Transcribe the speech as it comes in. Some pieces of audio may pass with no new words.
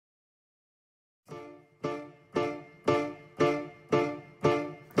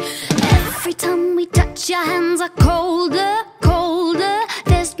but your hands are colder, colder.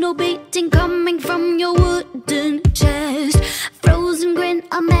 There's no beating coming from your wooden chest. Frozen grin,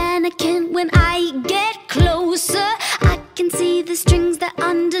 a mannequin. When I get closer, I can see the strings that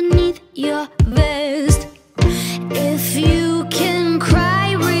underneath your vest. If you can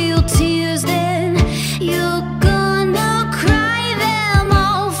cry real tears, then you're gonna cry them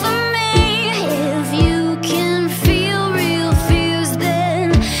all for me. If you can feel real fears,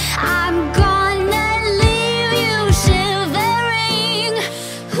 then I'm gonna leave you shivering.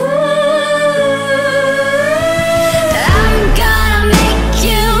 I'm gonna make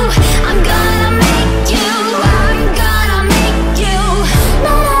you, I'm gonna make you, I'm gonna make you.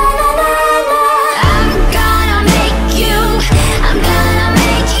 Na na na na na. I'm gonna make you, I'm gonna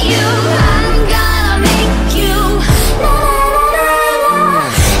make you, I'm gonna make you. Na na na na na.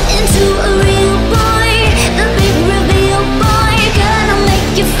 Into a real boy, the big reveal boy. Gonna make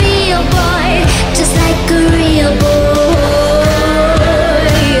you feel, boy, just like a real boy,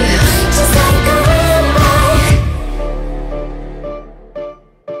 just like a real boy.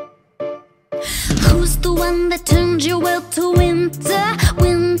 Who's the one that turned your world to winter,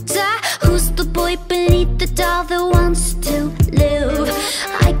 winter? Who's the boy beneath the doll that wants to live?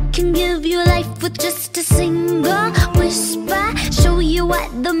 I can give you life with just a single whisper. Show you what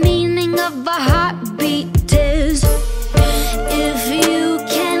the meaning of a heartbeat is. If you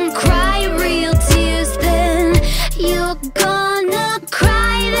can cry real tears, then you're gonna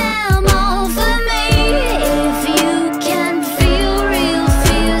cry them all for me. If you can feel real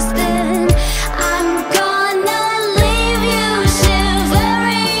fears, then I'm gonna leave you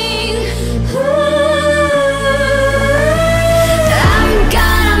shivering. I'm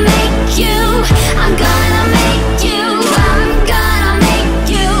gonna make you, I'm gonna make you, I'm gonna make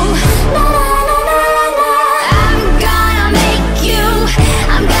you. Na na na na na. I'm gonna make you,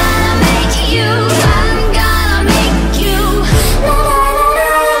 I'm gonna make you, I'm gonna make you. Na na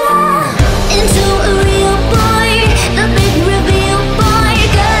na na na. Into a real boy, the big reveal boy.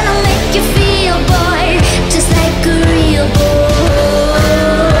 Gonna make you feel, boy, just like a real boy,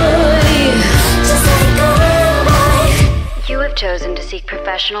 just like a real boy. You have chosen to seek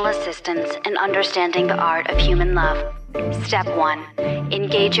professional assistance in understanding the art of human love. Step 1.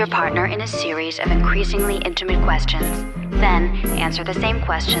 Engage your partner in a series of increasingly intimate questions. Then, answer the same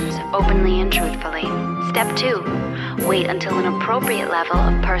questions openly and truthfully. Step 2. Wait until an appropriate level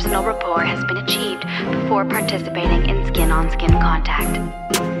of personal rapport has been achieved before participating in skin-on-skin contact.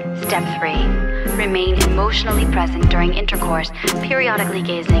 Step 3. Remain emotionally present during intercourse, periodically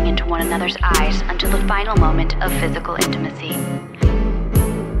gazing into one another's eyes until the final moment of physical intimacy.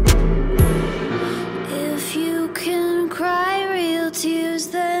 If you can cry real tears,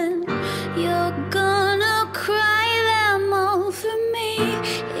 then you're gonna cry them all for me.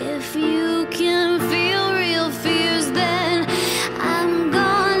 If you can feel real fears, then I'm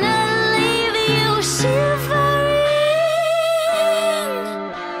gonna leave you shivering.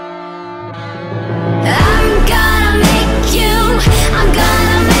 I'm gonna make you, I'm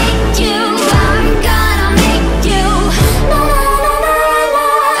gonna make you, I'm gonna make you. Na na na na na.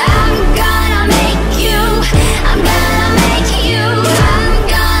 I'm gonna make you, I'm gonna make you, I'm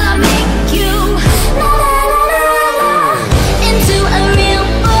gonna make you. Na na na na na. Into a real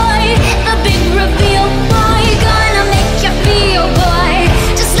boy, the big reveal boy. Gonna make you feel, boy,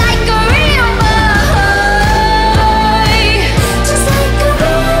 just like a real boy, just like a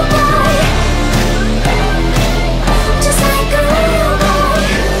real boy, just like a real boy.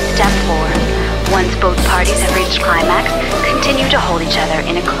 Step 4. Once both parties have reached climax, continue to hold each other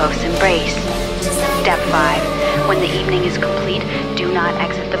in a close embrace. Step 5. When the evening is complete, do not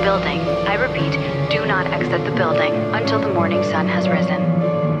exit the building. I repeat, do not exit the building until the morning sun has risen.